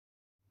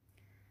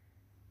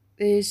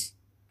there's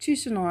two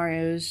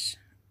scenarios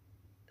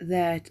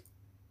that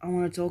I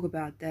want to talk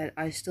about that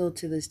I still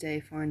to this day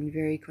find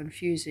very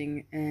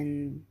confusing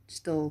and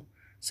still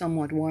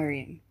somewhat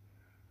worrying,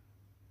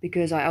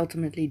 because I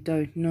ultimately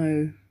don't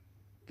know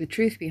the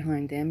truth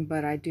behind them,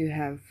 but I do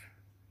have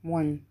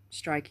one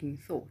striking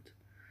thought,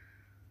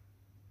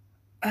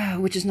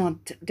 which is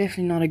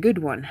definitely not a good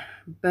one.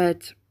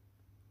 But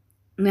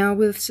now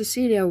with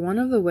Cecilia, one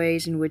of the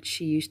ways in which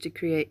she used to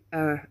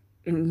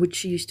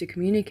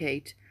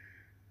communicate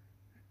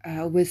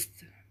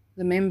with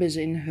the members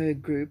in her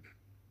group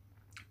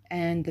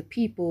and the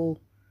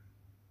people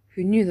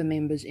who knew the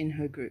members in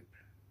her group,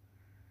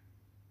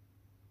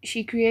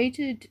 she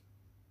created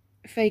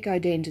fake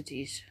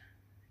identities.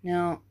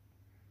 Now,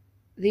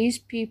 these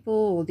people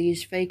or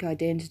these fake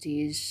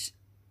identities,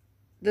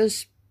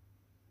 this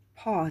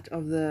part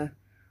of the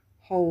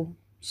whole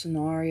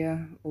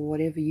scenario, or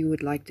whatever you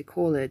would like to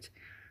call it,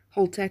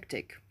 whole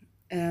tactic,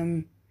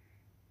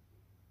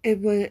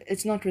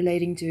 it's not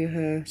relating to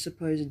her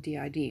supposed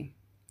DID.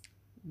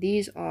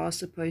 These are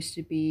supposed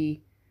to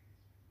be,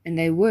 and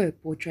they were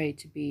portrayed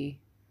to be,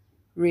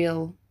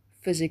 real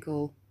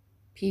physical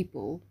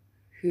people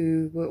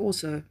who were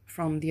also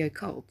from the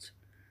occult,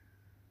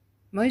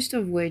 most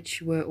of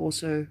which were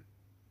also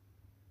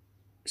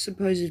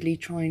supposedly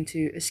trying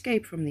to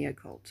escape from the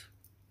occult.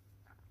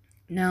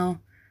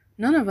 Now,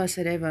 none of us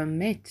had ever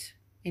met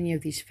any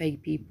of these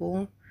fake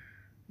people,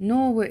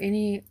 nor were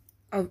any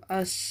of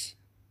us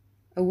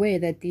aware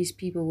that these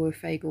people were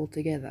fake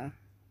altogether,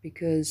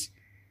 because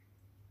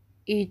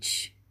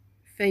each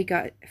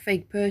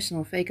fake person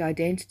or fake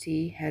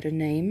identity had a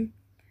name,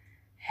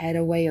 had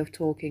a way of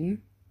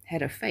talking,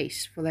 had a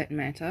face for that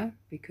matter,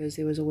 because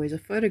there was always a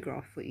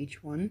photograph for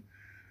each one.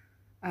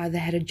 They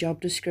had a job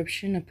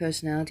description, a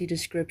personality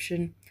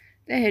description.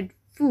 They had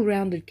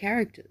full-rounded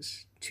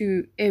characters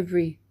to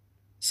every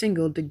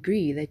single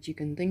degree that you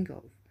can think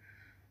of.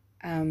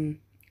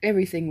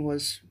 Everything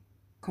was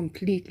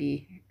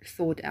completely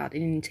thought out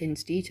in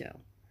intense detail.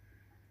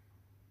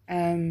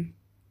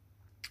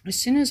 As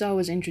soon as I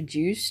was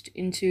introduced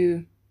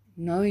into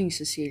knowing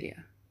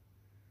Cecilia,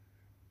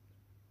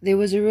 there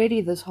was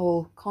already this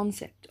whole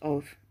concept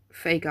of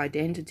fake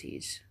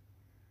identities.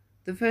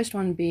 The first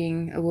one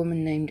being a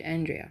woman named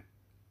Andrea.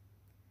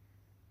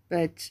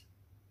 But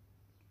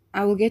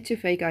I will get to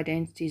fake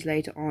identities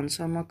later on,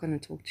 so I'm not going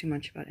to talk too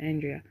much about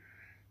Andrea.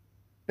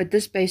 But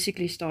this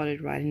basically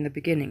started right in the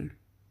beginning.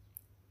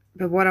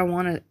 But what I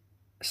want to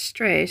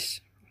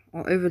stress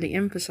or overly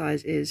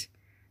emphasize is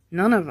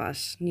none of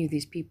us knew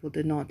these people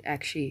did not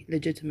actually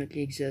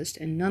legitimately exist,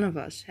 and none of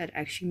us had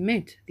actually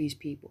met these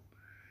people.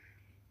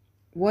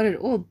 What it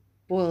all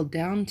boiled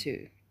down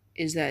to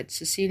is that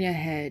Cecilia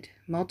had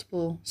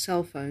multiple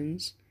cell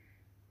phones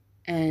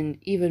and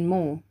even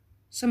more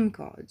SIM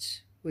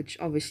cards, which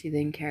obviously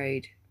then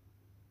carried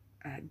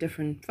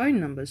different phone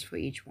numbers for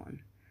each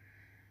one.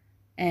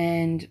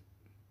 And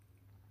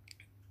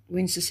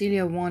when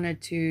Cecilia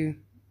wanted to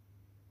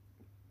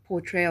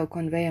portray or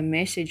convey a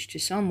message to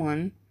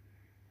someone,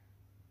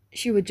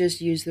 she would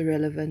just use the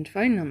relevant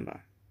phone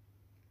number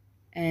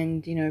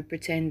and,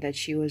 pretend that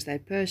she was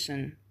that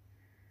person.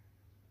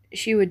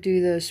 She would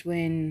do this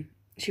when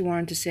she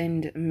wanted to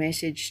send a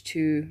message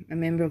to a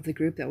member of the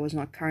group that was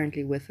not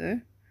currently with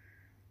her,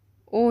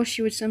 or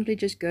she would simply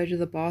just go to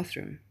the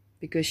bathroom,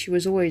 because she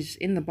was always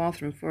in the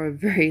bathroom for a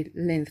very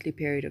lengthy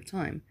period of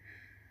time.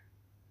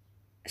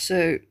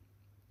 So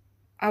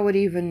I would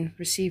even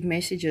receive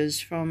messages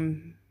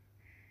from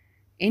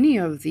any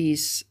of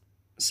these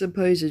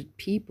supposed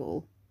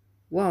people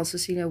while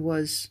Cecilia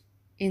was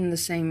in the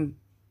same,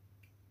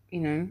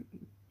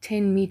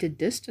 10-meter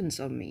distance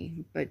of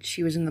me, but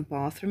she was in the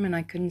bathroom and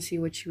I couldn't see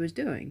what she was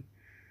doing.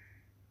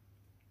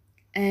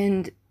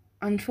 And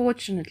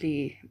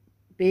unfortunately,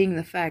 being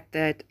the fact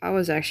that I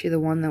was actually the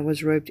one that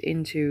was roped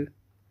into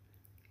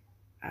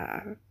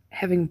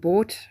having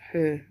bought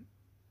her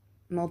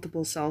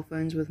multiple cell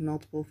phones with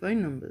multiple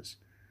phone numbers,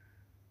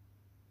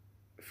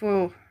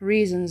 for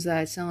reasons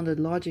that sounded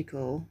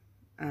logical,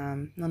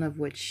 none of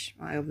which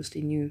I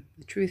obviously knew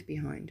the truth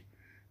behind.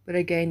 But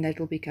again, that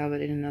will be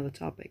covered in another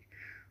topic.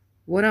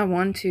 What I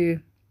want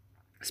to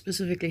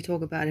specifically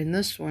talk about in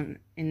this one,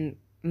 in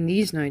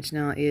these notes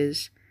now,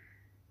 is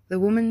the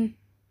woman,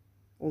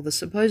 or the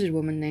supposed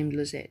woman, named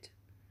Lizette.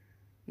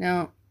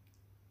 Now,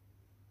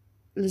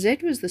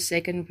 Lizette was the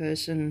second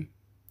person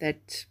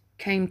that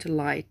came to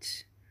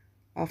light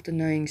after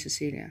knowing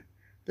Cecilia.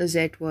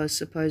 Lizette was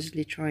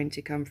supposedly trying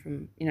to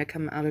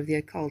come out of the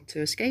occult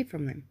to escape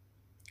from them.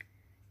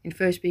 In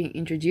first being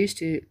introduced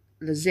to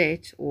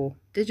Lizette, or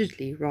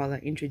digitally rather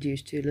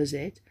introduced to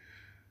Lizette,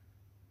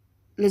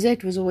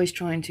 Lizette was always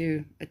trying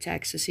to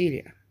attack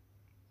Cecilia,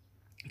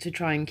 to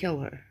try and kill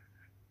her.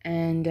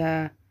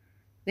 And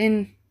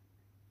then,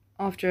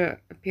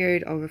 after a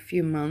period of a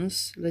few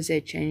months,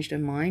 Lizette changed her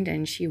mind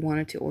and she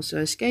wanted to also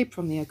escape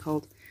from the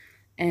occult,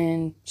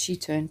 and she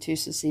turned to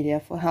Cecilia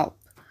for help.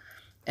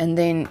 And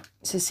then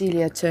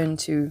Cecilia turned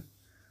to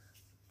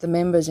the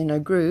members in her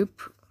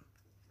group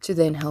to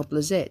then help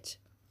Lizette.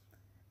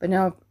 But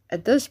now,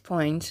 at this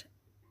point,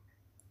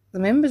 the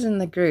members in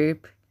the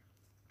group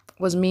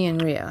was me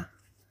and Ria.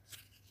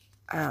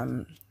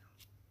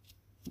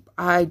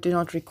 I do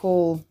not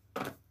recall,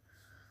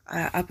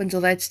 up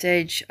until that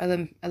stage,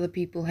 other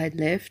people had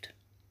left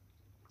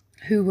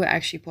who were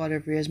actually part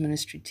of Ria's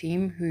ministry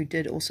team, who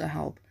did also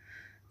help.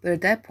 But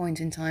at that point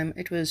in time,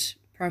 it was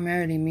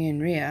primarily me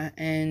and Ria,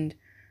 and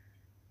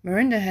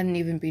Miranda hadn't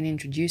even been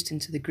introduced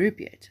into the group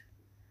yet.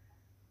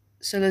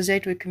 So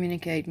Lizette would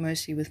communicate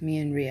mostly with me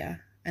and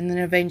Ria, and then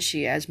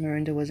eventually, as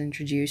Miranda was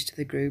introduced to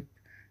the group,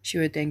 she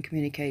would then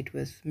communicate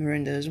with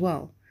Miranda as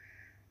well.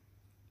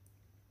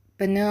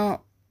 But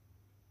now,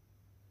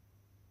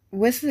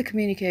 with the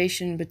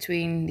communication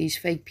between these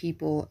fake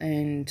people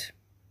and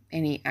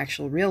any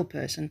actual real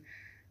person,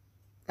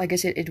 like I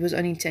said, it was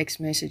only text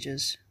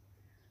messages.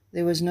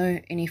 There was no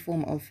any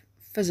form of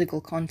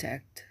physical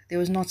contact. There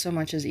was not so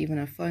much as even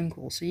a phone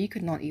call, so you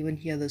could not even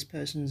hear this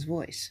person's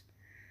voice.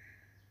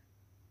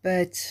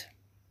 But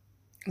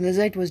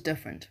Lizette was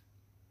different.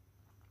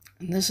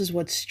 And this is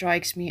what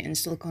strikes me and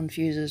still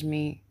confuses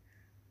me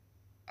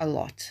a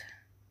lot.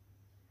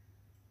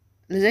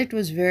 Lizette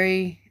was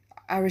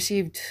I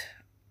received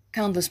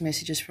countless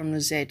messages from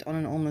Lizette on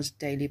an almost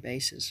daily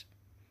basis.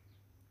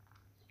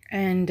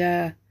 And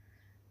there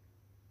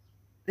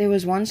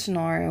was one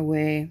scenario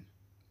where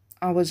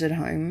I was at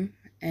home,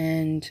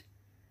 and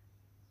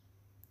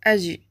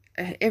as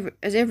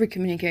every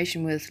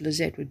communication with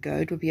Lizette would go,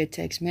 it would be a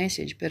text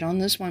message. But on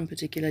this one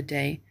particular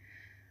day,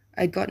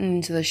 I'd gotten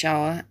into the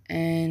shower,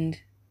 and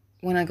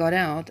when I got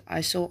out,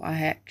 I saw I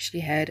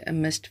actually had a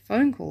missed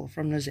phone call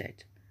from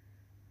Lizette.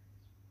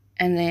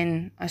 And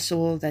then I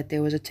saw that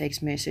there was a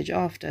text message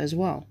after as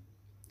well.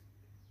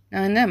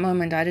 Now, in that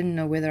moment, I didn't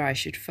know whether I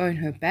should phone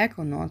her back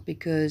or not,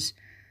 because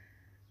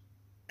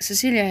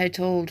Cecilia had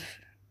told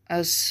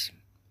us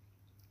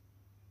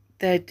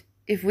that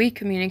if we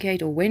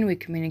communicate, or when we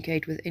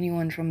communicate with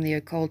anyone from the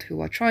occult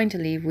who are trying to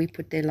leave, we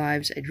put their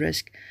lives at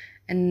risk,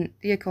 and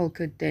the occult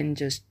could then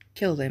just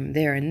kill them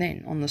there and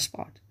then on the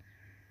spot.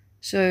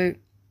 So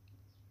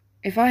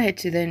if I had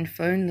to then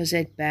phone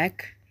Lizette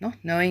back, not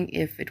knowing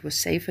if it was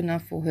safe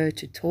enough for her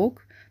to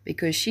talk,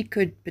 because she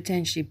could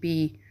potentially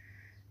be,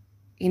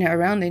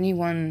 around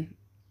anyone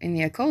in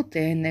the occult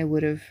there, and they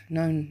would have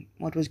known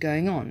what was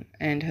going on,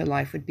 and her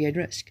life would be at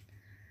risk.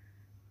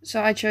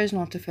 So I chose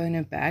not to phone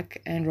her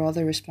back, and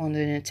rather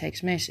responded in a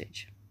text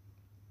message.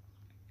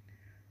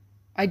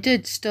 I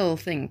did still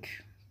think,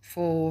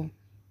 for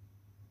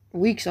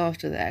weeks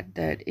after that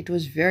it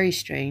was very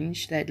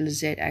strange that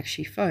Lizette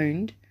actually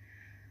phoned,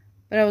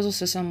 but I was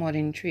also somewhat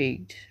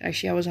intrigued.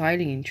 Actually, I was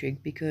highly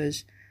intrigued,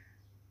 because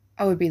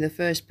I would be the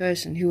first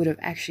person who would have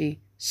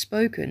actually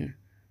spoken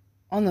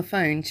on the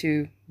phone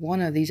to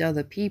one of these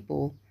other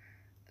people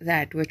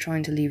that were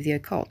trying to leave the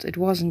occult. It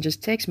wasn't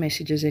just text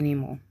messages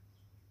anymore.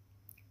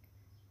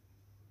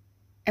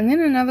 And then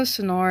another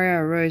scenario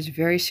arose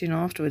very soon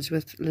afterwards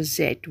with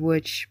Lizette,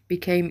 which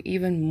became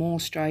even more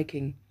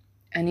striking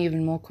and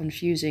even more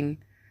confusing.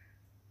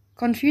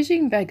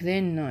 Confusing back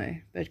then, no,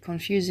 but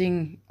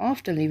confusing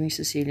after leaving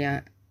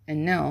Cecilia,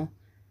 and now,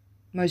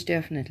 most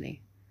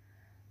definitely.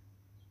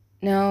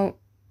 Now,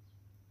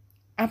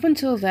 up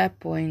until that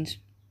point,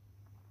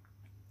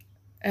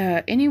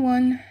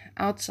 anyone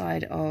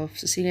outside of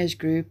Cecilia's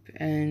group,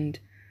 and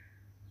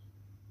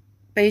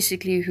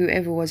basically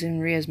whoever was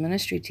in Ria's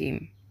ministry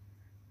team,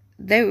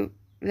 they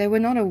were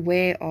not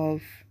aware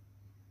of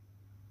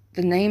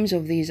the names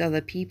of these other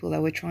people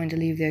that were trying to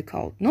leave their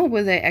cult, nor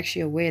were they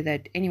actually aware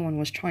that anyone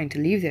was trying to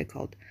leave their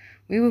cult.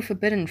 We were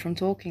forbidden from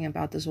talking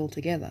about this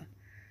altogether.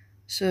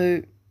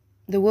 So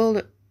the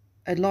world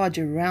at large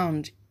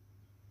around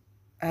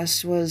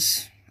us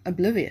was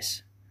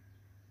oblivious.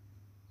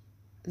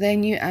 They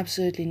knew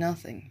absolutely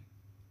nothing.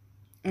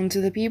 And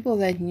to the people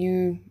that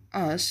knew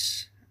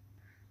us,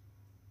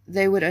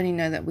 they would only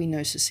know that we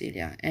know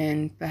Cecilia,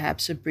 and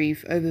perhaps a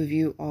brief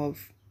overview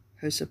of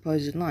her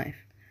supposed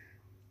life.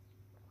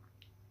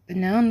 But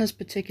now in this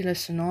particular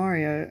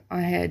scenario,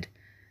 I had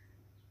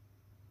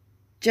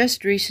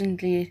just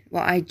recently,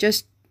 I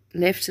just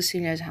left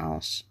Cecilia's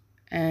house,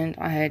 and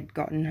I had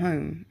gotten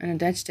home, and at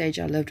that stage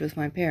I lived with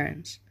my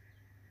parents.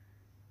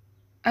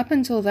 Up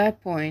until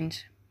that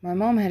point, my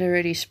mom had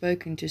already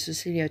spoken to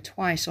Cecilia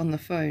twice on the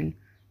phone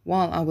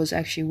while I was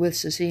actually with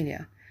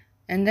Cecilia,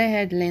 and they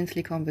had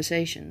lengthy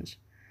conversations.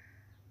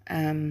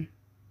 So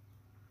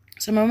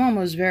my mom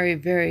was very,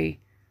 very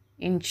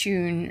in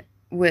tune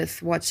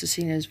with what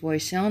Cecilia's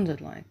voice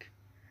sounded like.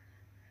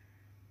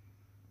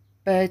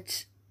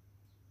 But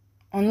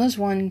on this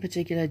one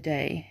particular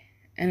day,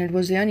 and it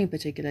was the only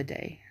particular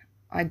day,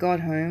 I got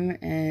home,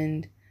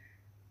 and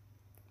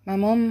my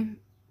mom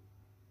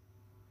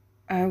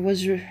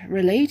was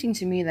relating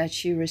to me that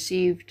she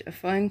received a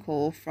phone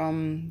call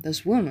from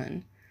this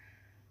woman,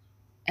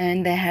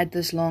 and they had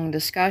this long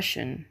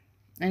discussion,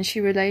 and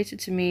she related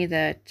to me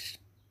that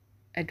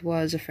it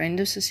was a friend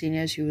of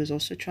Cecilia's who was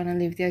also trying to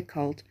leave the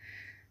occult,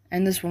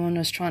 and this woman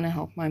was trying to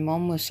help my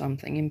mom with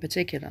something in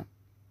particular.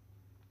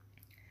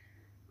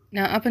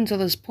 Now, up until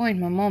this point,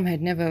 my mom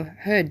had never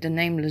heard the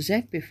name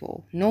Lizette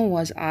before, nor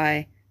was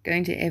I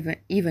going to ever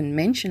even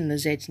mention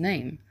Lizette's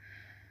name,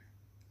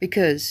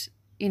 because,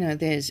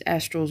 there's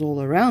astrals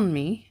all around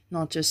me,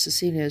 not just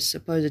Cecilia's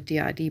supposed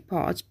DID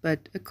parts,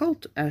 but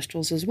occult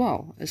astrals as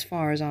well, as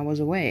far as I was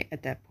aware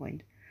at that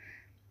point.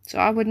 So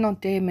I would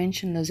not dare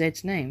mention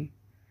Lizette's name,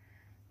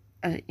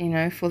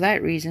 for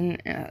that reason,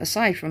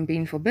 aside from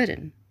being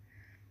forbidden.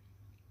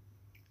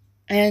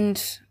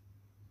 And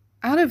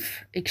out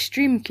of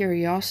extreme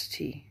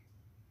curiosity,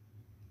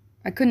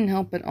 I couldn't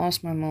help but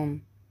ask my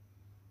mom,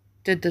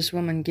 "Did this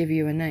woman give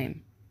you a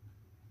name?"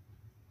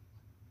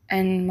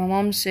 And my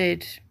mom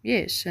said,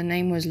 yes, her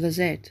name was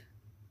Lizette.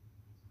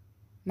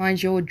 My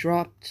jaw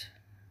dropped.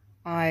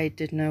 I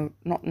did not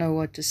know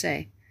what to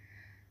say.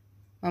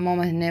 My mom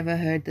had never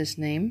heard this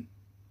name.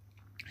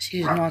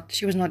 She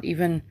was not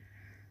even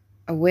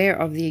aware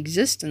of the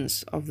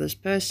existence of this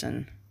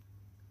person.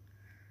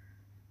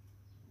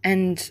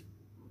 And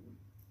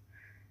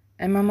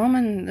my mom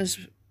and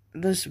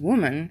this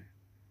woman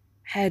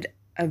had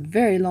a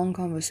very long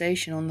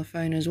conversation on the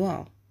phone as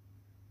well.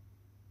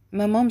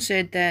 My mom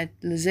said that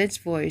Lizette's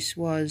voice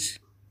was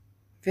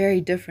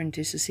very different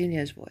to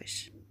Cecilia's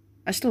voice.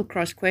 I still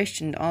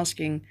cross-questioned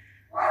asking,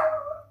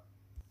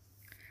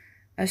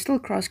 if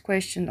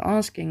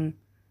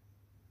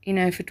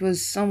it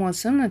was somewhat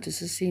similar to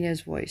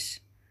Cecilia's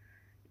voice.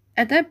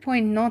 At that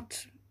point,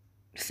 not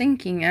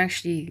thinking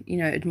actually,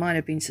 it might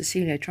have been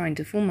Cecilia trying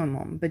to fool my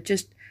mom, but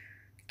just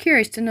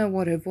curious to know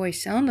what her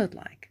voice sounded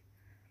like.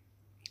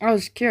 I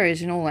was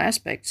curious in all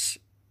aspects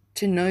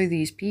to know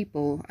these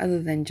people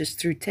other than just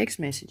through text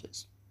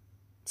messages,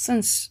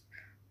 since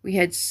we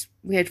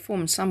had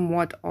formed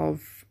somewhat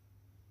of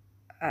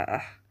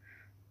a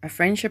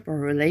friendship or a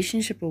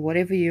relationship or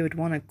whatever you would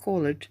want to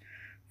call it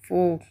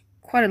for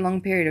quite a long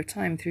period of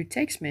time through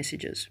text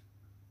messages.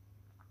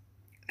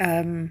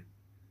 My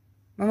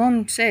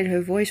mom said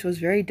her voice was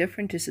very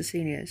different to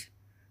Cecilia's.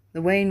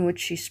 The way in which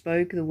she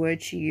spoke, the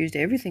words she used,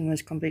 everything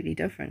was completely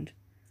different.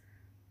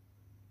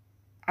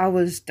 I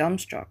was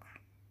dumbstruck.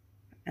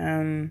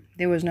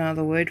 There was no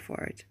other word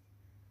for it.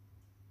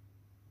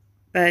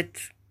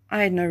 But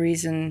I had no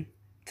reason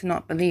to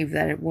not believe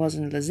that it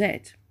wasn't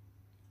Lizette.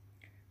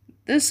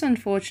 This,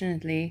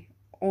 unfortunately,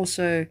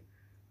 also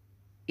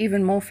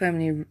even more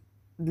firmly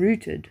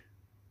rooted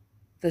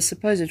the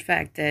supposed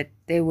fact that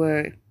there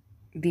were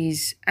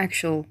these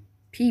actual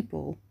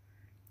people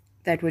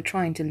that were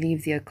trying to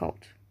leave the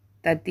occult.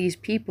 That these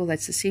people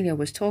that Cecilia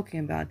was talking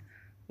about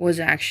were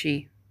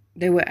actually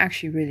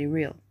really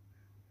real.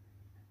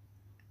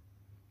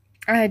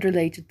 I had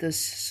related this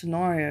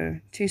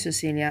scenario to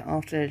Cecilia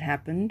after it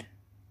happened.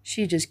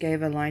 She just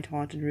gave a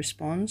light-hearted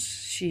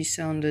response. She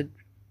sounded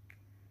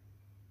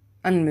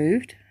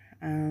unmoved,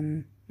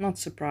 not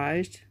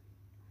surprised.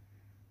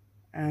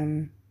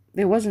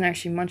 There wasn't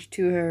actually much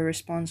to her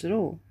response at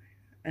all.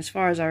 As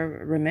far as I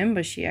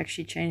remember, she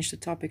actually changed the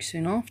topic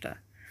soon after.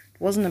 It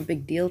wasn't a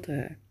big deal to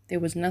her. There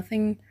was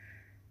nothing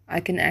I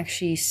can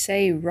actually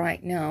say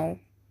right now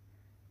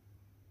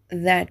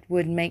that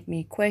would make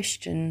me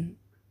question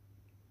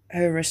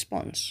her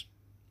response.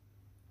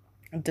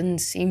 It didn't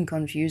seem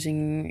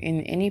confusing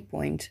in any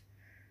point.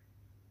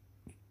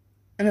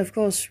 And of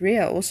course,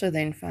 Ria also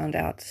then found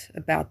out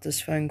about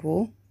this phone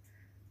call,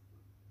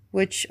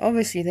 which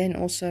obviously then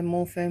also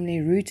more firmly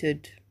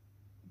rooted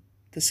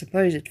the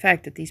supposed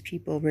fact that these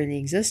people really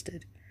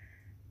existed.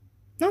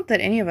 Not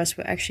that any of us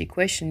were actually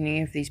questioning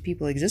if these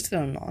people existed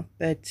or not,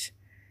 but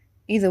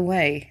either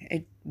way,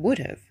 it would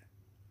have.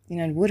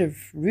 It would have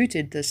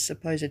rooted this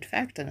supposed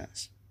fact in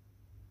us.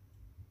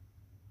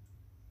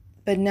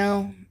 But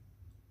now,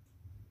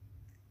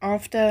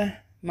 after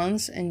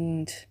months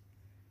and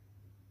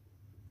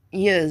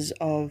years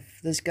of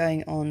this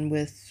going on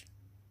with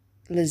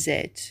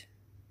Lizette,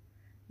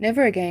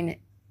 never again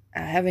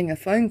having a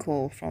phone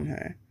call from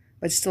her,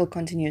 but still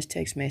continuous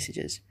text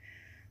messages,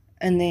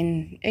 and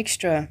then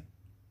extra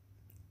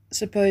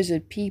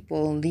supposed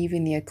people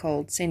leaving the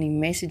occult sending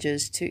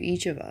messages to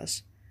each of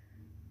us,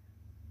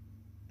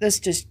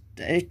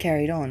 it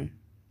carried on.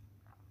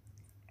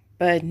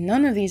 But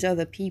none of these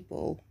other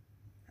people,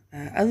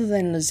 other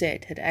than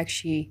Lizette, had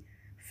actually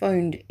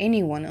phoned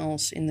anyone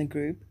else in the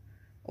group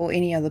or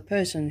any other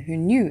person who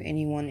knew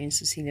anyone in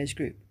Cecilia's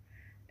group.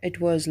 It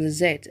was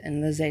Lizette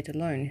and Lizette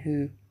alone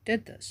who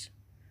did this.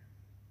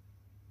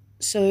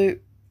 So,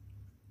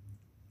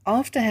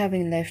 after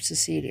having left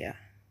Cecilia,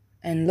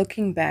 and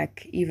looking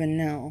back even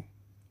now,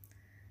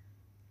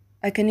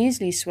 I can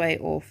easily sway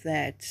off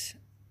that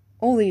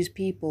all these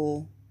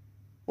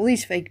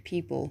fake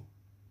people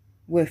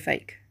were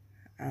fake.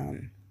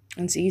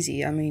 It's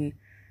easy.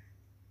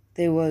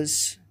 There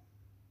was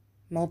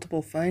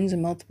multiple phones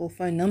and multiple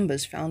phone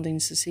numbers found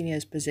in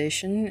Cecilia's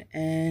possession,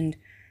 and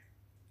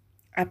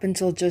up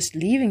until just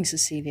leaving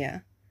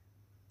Cecilia,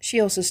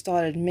 she also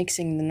started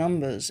mixing the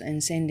numbers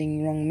and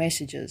sending wrong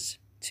messages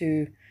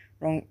to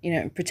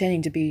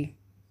pretending to be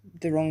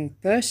the wrong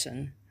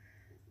person,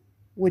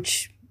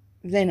 which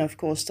then of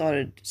course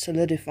started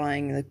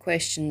solidifying the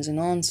questions and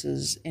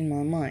answers in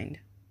my mind.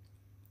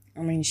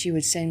 She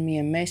would send me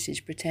a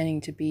message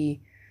pretending to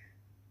be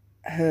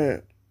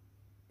her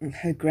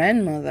her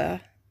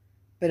grandmother,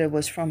 but it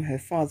was from her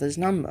father's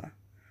number.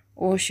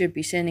 Or she'd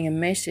be sending a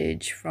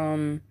message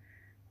from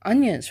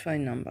Anya's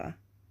phone number,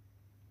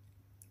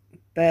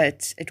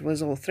 but it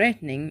was all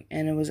threatening,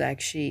 and it was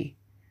actually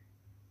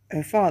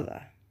her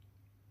father.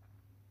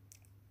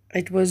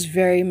 It was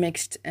very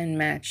mixed and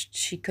matched.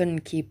 She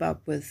couldn't keep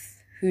up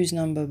with whose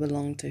number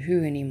belonged to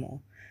who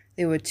anymore.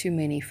 There were too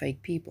many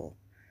fake people.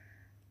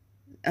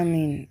 I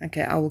mean,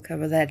 okay, I will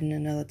cover that in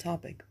another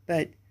topic.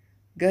 But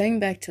going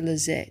back to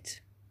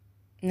Lizette,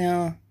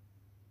 now,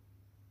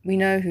 we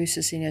know who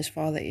Cecilia's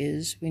father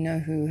is. We know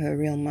who her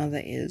real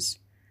mother is.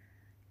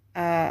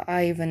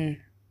 I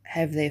even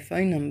have their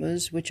phone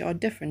numbers, which are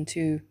different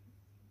to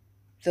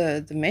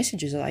the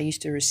messages that I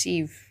used to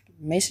receive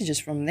messages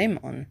from them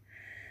on.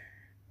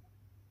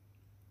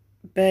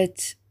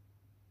 But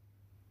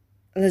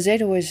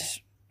Lizette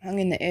always hung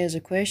in the air as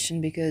a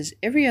question, because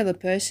every other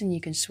person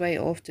you can sway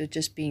off to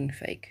just being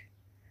fake,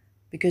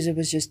 because it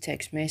was just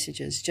text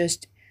messages,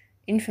 just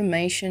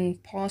information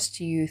passed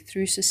to you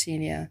through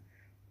Cecilia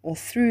or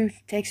through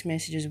text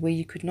messages where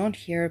you could not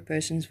hear a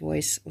person's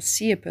voice or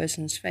see a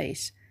person's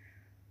face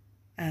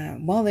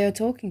while they are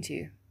talking to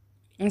you.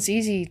 It's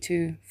easy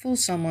to fool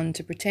someone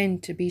to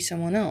pretend to be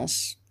someone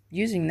else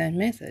using that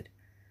method.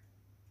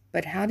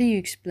 But how do you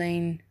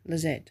explain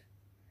Lizette?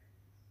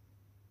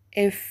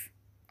 If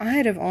I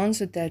had have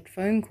answered that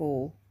phone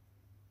call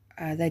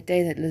that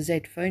day that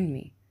Lizette phoned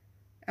me,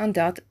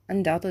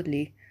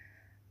 undoubtedly,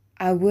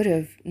 I would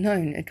have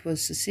known it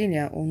was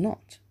Cecilia or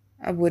not.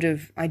 I would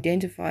have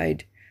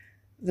identified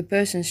the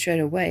person straight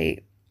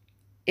away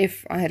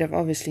if I had have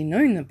obviously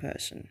known the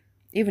person,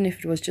 even if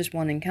it was just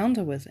one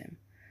encounter with them.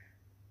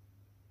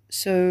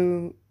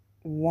 So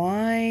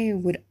why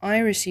would I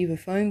receive a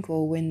phone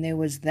call when there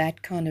was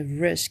that kind of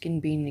risk in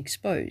being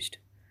exposed?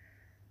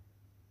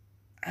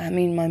 I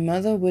mean, my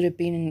mother would have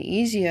been an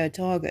easier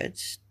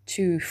target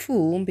to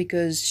fool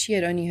because she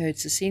had only heard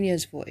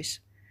Cecilia's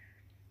voice.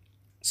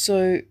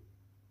 So,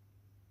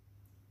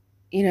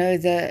 you know,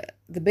 the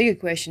bigger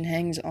question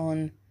hangs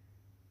on,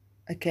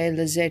 okay,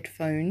 Lizette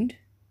phoned.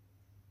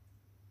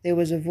 There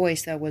was a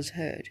voice that was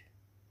heard.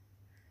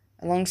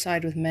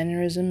 Alongside with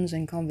mannerisms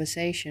and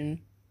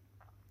conversation,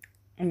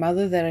 a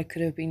mother that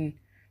could have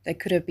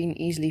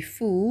been easily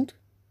fooled,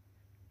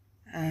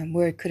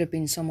 where it could have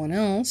been someone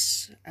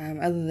else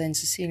other than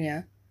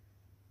Cecilia.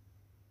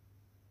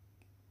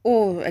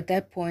 Or at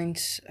that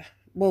point,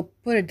 well,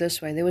 put it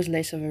this way, there was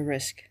less of a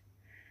risk.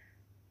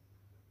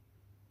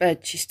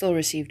 But she still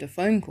received a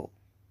phone call, ?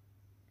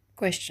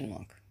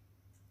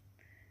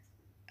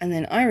 And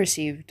then I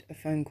received a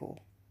phone call,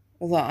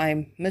 although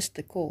I missed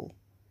the call.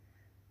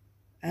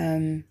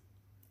 I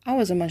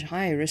was a much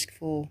higher risk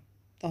for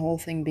the whole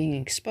thing being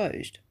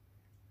exposed.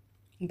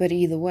 But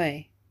either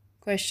way, ?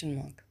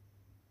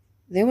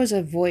 There was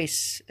a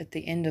voice at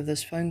the end of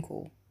this phone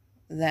call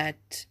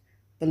that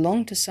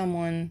belonged to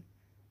someone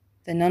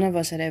that none of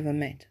us had ever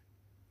met.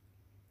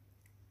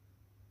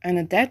 And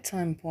at that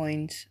time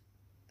point,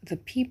 the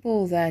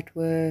people that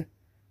were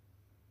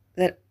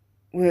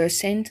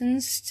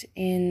sentenced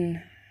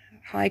in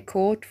high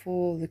court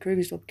for the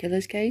Krugersdorp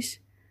killers case,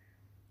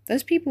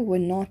 those people were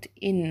not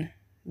in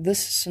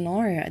this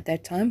scenario at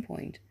that time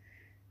point.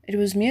 It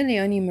was merely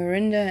only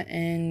Mirinda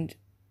and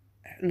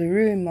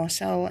LaRue,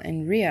 Marcel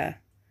and Ria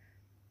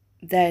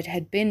that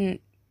had been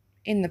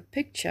in the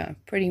picture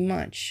pretty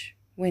much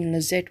when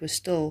Lizette was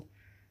still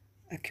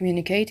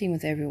communicating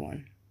with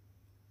everyone.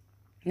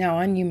 Now,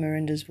 I knew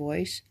Mirinda's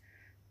voice.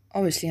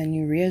 Obviously, I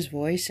knew Ria's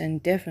voice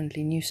and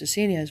definitely knew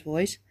Cecilia's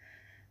voice.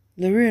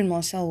 LaRue and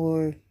Marcel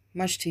were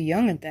much too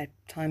young at that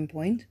time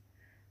point.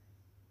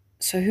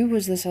 So who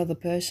was this other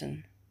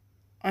person?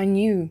 I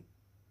knew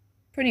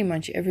pretty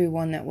much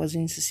everyone that was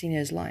in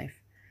Cecilia's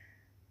life.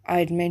 I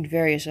had met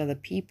various other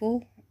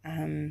people,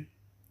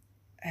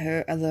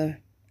 her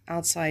other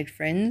outside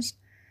friends,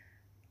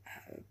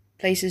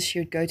 places she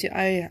would go to.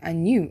 I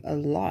knew a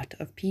lot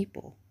of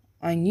people.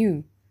 I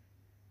knew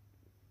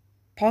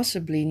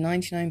possibly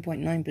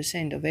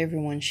 99.9% of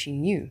everyone she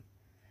knew.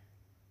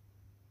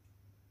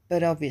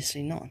 But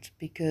obviously not,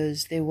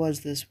 because there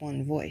was this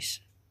one voice.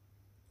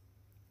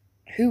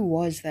 Who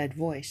was that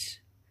voice?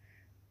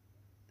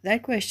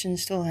 That question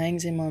still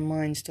hangs in my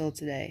mind still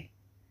today,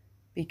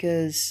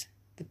 because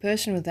the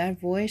person with that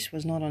voice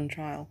was not on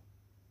trial.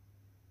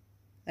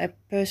 That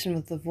person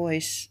with that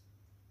voice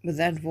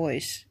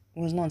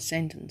was not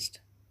sentenced.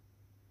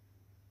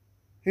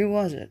 Who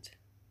was it?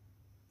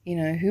 You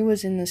know, who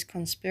was in this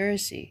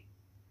conspiracy?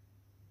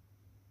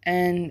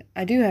 And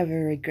I do have a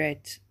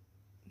regret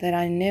that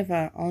I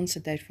never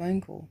answered that phone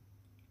call.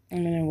 I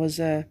mean, it was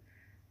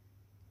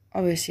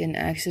obviously an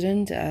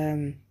accident,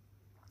 a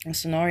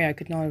scenario I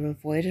could not have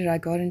avoided. I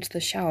got into the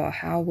shower.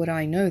 How would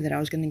I know that I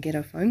was going to get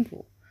a phone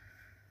call?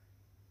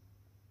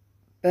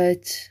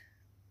 But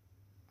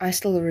I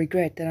still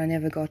regret that I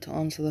never got to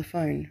answer the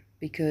phone,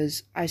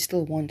 because I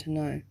still want to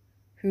know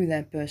who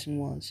that person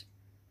was.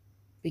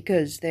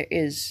 Because there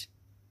is,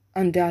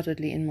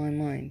 undoubtedly in my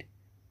mind,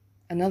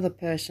 another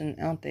person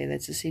out there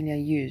that Cecilia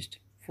used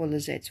for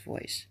Lizette's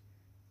voice.